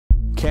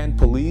Can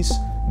police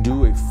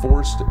do a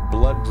forced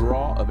blood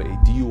draw of a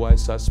DUI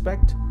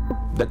suspect?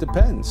 That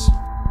depends.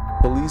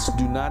 Police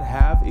do not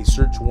have a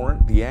search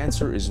warrant. The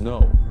answer is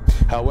no.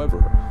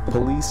 However,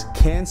 police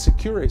can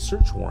secure a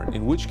search warrant,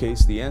 in which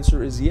case the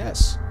answer is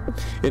yes.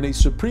 In a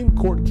Supreme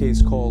Court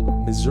case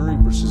called Missouri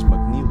versus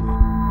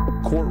McNeely,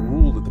 court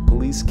ruled that the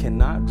police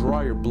cannot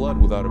draw your blood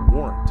without a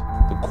warrant.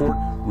 The court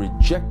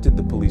rejected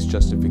the police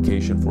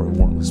justification for a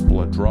warrantless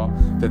blood draw,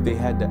 that they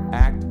had to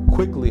act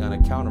quickly on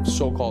account of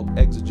so-called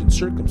exigent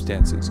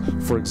circumstances.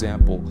 For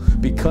example,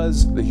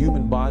 because the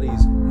human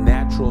body's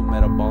natural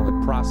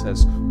metabolic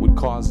process would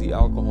cause the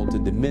alcohol to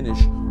diminish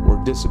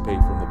or dissipate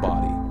from the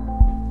body.